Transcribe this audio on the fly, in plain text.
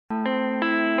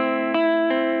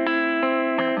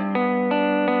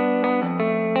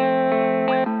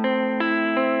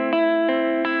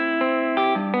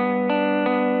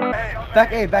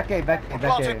Back A, back A, back A,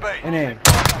 back A. In A.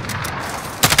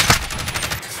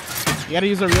 You gotta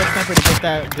use a real sniper to get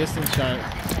that distance shot.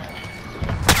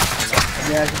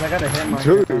 Yeah, cause I got a hit mark.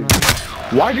 Dude,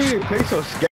 why do you play so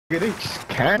scared? They just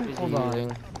can't. Hold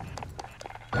on.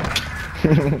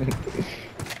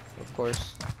 Of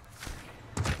course.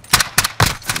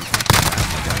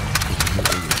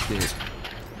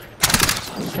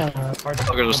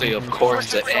 I'm gonna say of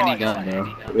course to any gun,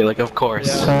 bro. We're like, of course.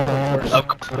 Yeah, Of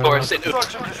course. Of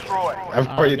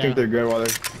course you think they're good while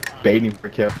they're baiting for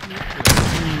kill.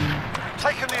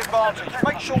 Taking the advantage.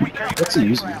 Make sure we keep. What's he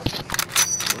using?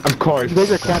 Of course. You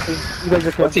guys are camping. You guys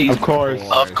are What's he camping. using? Of course.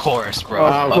 Of course, bro.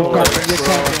 Of course,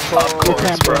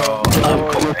 bro. Of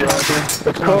course.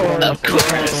 Of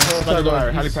course.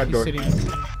 Helipad door.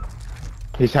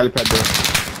 He's helipad door.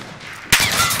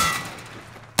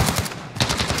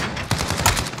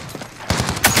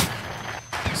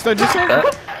 So just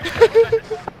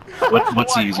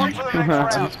What's he using? Let's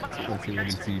see what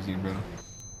it's using, bro.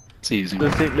 What's he using?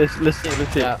 Let's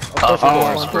see. Yeah, Of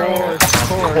course, bro. Of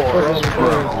course,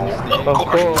 bro. Of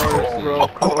course, bro.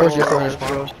 Of course you're corners,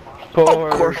 bro. Of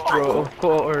course, bro. Of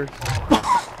course.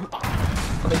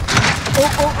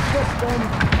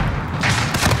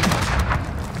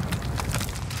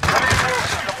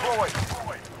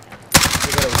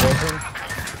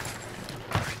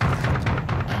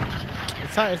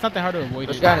 It's not that hard to avoid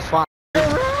There's it. a guy in his spawn.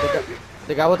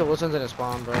 The guy with the Wilson's in his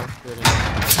spawn, bro.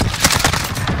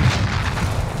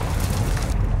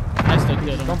 I still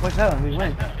killed him. Don't push out, we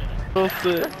win.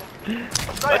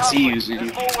 What's he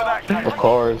using? Of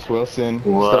course, Wilson.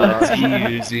 What's he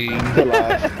using?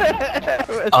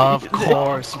 Of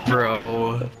course, bro.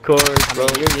 Of course, bro.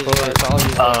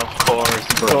 Of course,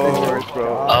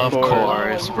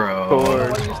 bro.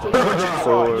 Of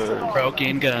course, bro.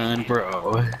 Broken gun,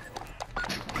 bro.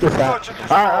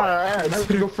 Alright, let's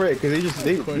go for it, cause these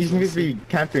niggas be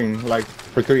camping like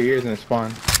for 3 years in the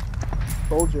spawn.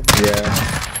 Told you.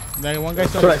 Yeah. Then one guy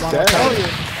That's still what I spawn. said.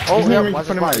 Oh, He's yeah, not making watch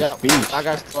fun of his my spawn, yeah. speech. That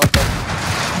guy's fucked up.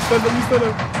 You stood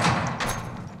him.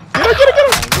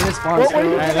 In his spawn.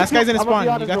 Alright, last guy's in his spawn.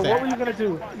 You got What were that. you gonna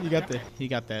do? He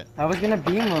got that. I was gonna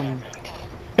beam him.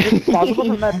 It's possible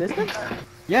from that distance?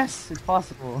 Yes, it's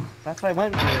possible. That's why I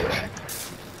went for it.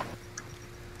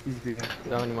 He's beaming.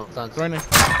 You don't have any more stunts. Running.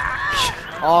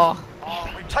 Oh.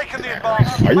 We've taken the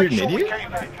advantage. Are you Make an sure we idiot?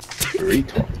 keep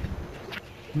it. Retard.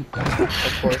 Of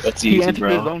course. What's He he using, answered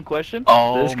his bro? own question?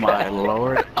 Oh This my guy.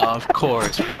 lord. Of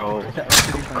course, bro. Of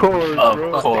course, Of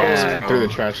bro. course, Through the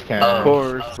bro. trash can. Of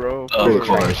course, bro. Through the Of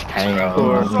trash course, can.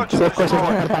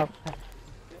 bro.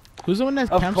 Who's the one that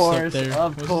Of camps up course, there? of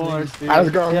What's his course, dude. Let's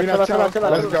go, Yeah, Minato. chill out, chill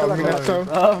out, Let's chill go, out, chill out. Minato.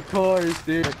 Of course,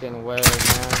 dude. Freaking way,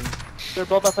 man. They're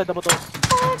both outside double door.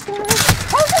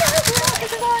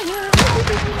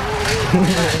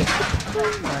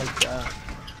 Oh my god.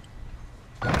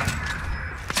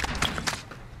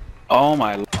 Oh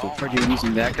my lord. Are you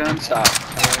using that gun? Stop.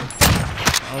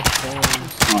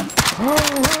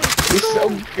 He's so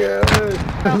good.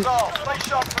 Hands off. Stay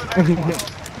sharp for the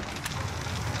next one.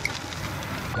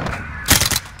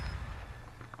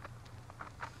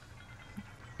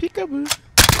 Peekaboo.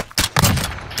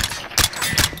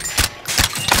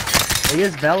 He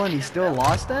is Bell and he still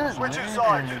lost that? Switching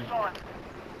sides.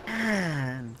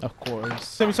 Man. Of course.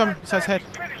 Send me some. Besides head.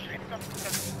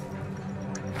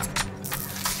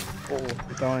 Oh,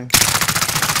 we're going.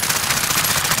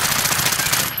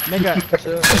 Nigga.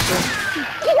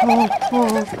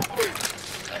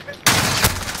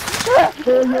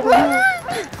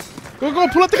 Go,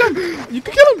 pull out the gun. You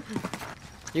can kill him.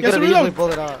 You Yes, could have reload. easily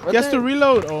pulled it out. He has to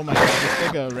reload. Oh my god,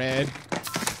 this nigga red.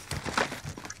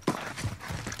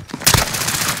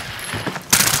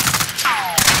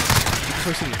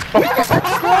 Pushing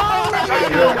it.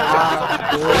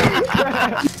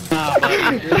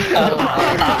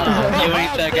 You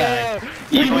ain't that guy.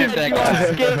 You ain't that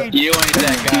guy. You ain't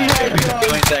that guy.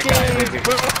 You ain't that guy.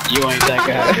 You ain't that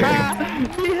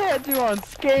guy. He had you on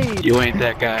skate. You ain't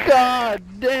that guy. God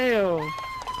damn.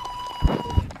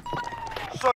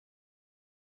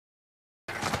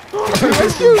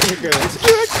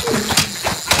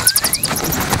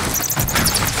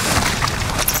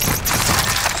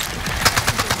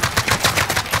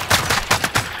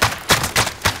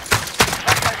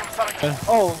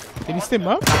 Oh, Can you stim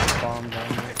up? Bomb down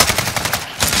there.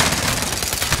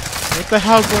 What the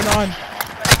hell's going on?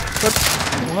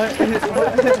 What?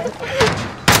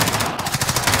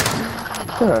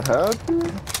 What the hell,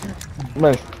 dude?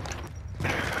 Man.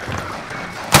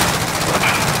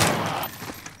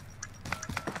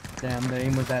 Damn, the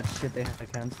aim was that shit they had to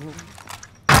cancel.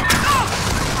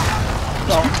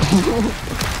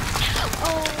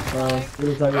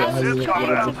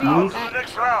 Countdown now to the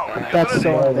next round. That's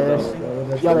so embarrassing.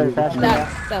 Y'all are trash for that.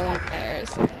 That's so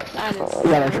embarrassing. That is so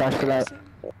Y'all are trash for that.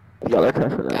 Y'all are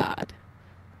trash for that. God.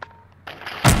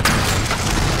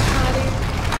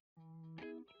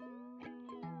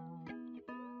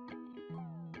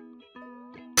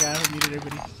 Yeah, I haven't muted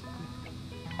everybody.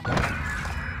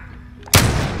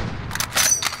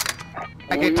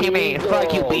 Like your teammate,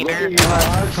 fuck you, beater.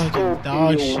 Fucking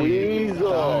dog shit.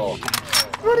 Dog shit.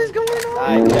 What is going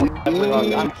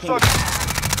on? So,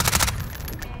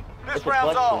 this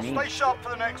round's off. Stay sharp for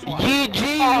the next one.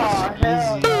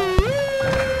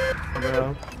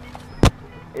 Bro.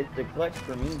 It's the clutch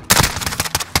for me.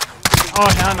 Oh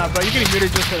hell no, bro. You're getting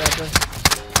muted just for that, bro.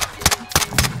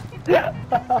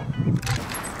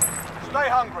 Stay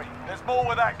hungry. There's more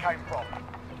where that came from.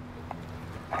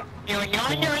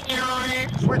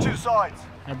 Switching sides.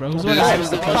 Yeah, bro. Who's the one that saves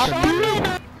the clutch for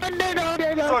me?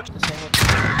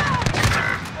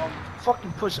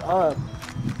 Fucking push up.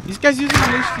 These guys using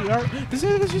an HDR. This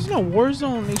guy's using a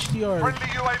warzone HDR. Friendly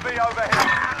UAV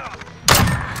overhead.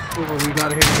 Oh, we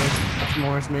gotta hit the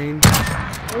Morris main.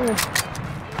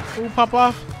 Ooh, pop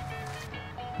off.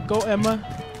 Go, Emma.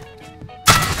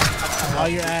 Oh,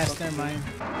 your ass. Never mind.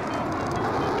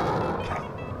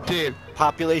 Dude,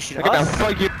 population Look at that us?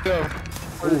 fuck you go.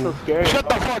 What is so scary? Shut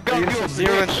the fuck up, you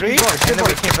 0 and 3? And then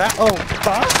we came back. Oh,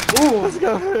 stop. Ooh. Let's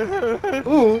go.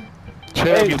 Ooh.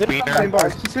 Chill, you Spitting beaner.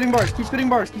 bars. Keep spitting bars. Keep spitting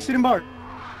bars. Keep spitting bars.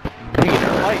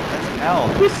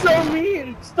 He's so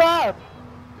mean. Stop.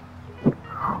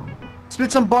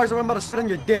 Spit some bars or I'm about to spit on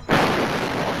your dick.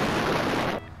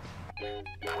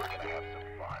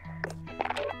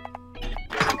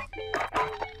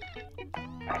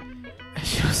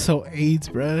 You're so AIDS,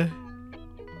 bruh.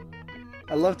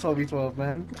 I love 12v12,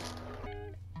 man.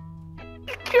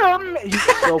 He's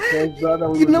so close,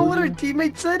 brother. You know what our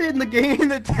teammate said in the game in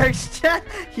the text chat?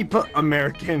 He put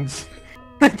Americans.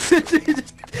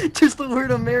 just the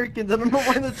word Americans. I don't know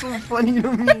why that's so funny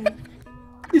to me.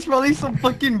 He's probably some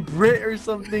fucking Brit or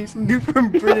something. Some dude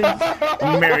from Britain.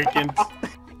 Americans.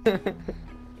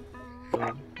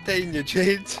 Taking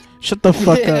chains. Shut the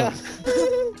fuck up.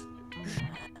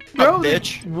 Bro,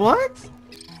 bitch. What?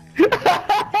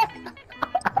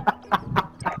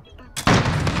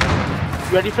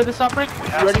 You ready for this outbreak?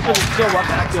 You ready for this kill? Watch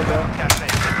this kill, bro.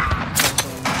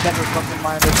 Never fucking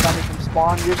mind. They're coming from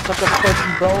spawn. You're such a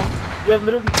pussy, bro. You have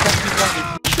literally 10 people on your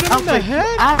Shoot him in the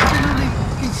head. Absolutely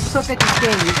fucking suck at this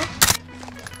game, you know?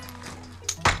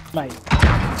 Mate.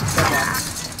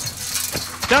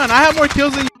 Done. I have more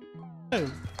kills than you.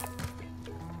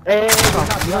 Hey,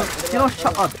 You don't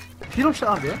shut up. If you don't shut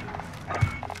up, yeah?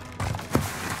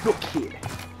 look here.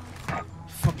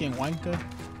 Fucking wanker.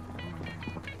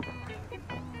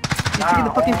 You're taking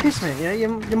the fucking piss, man. Yeah,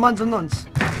 your man's a nonce.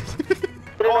 I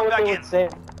don't know what they would say.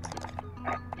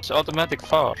 It's automatic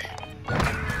fire.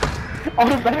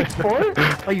 Automatic 4?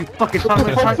 Oh, you fucking fucking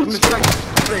Is that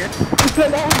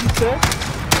not what you said?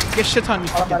 Get shit on you,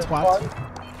 fucking twat.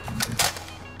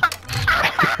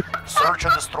 Search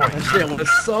and destroy. That shit was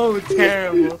so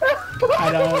terrible.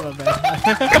 I know, my bad.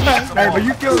 Hey, but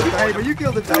you killed it. Hey, but you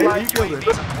killed it. Hey, but you killed it.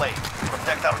 Play.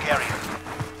 Protect our carrier.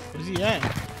 Where's he at?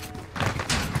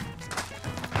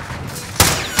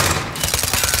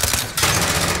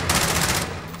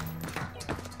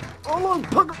 Hold on,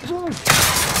 puckers on.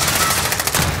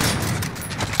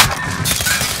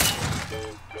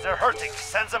 They're hurting.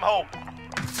 Send them home.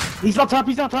 He's on top,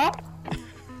 he's on top.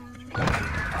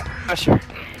 Pressure.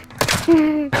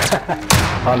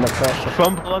 Under pressure.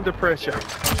 Fumble under pressure.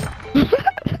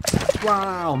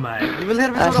 Wow, mate. You really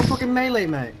had a fucking melee,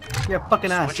 mate. Yeah,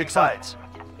 fucking ass. Switching sides.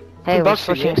 Hey, we're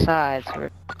switching sides.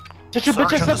 Just your bitch,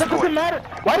 Search and that destroy. doesn't matter.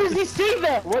 Why does he say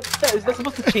that? What? Is that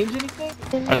supposed to change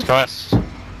anything? Let's go.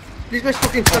 These guys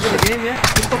fucking stuck in the game, yeah?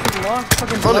 These fucking lost,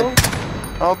 fucking blow.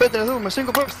 Oh, beter du, med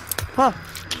single burst. Huh.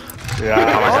 Ja,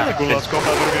 maar Gulas komt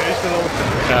uit de eerste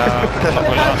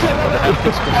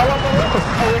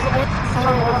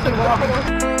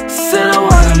Said I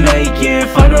wanna make it,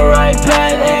 find the right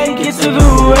path and get to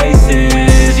the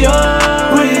races, yeah.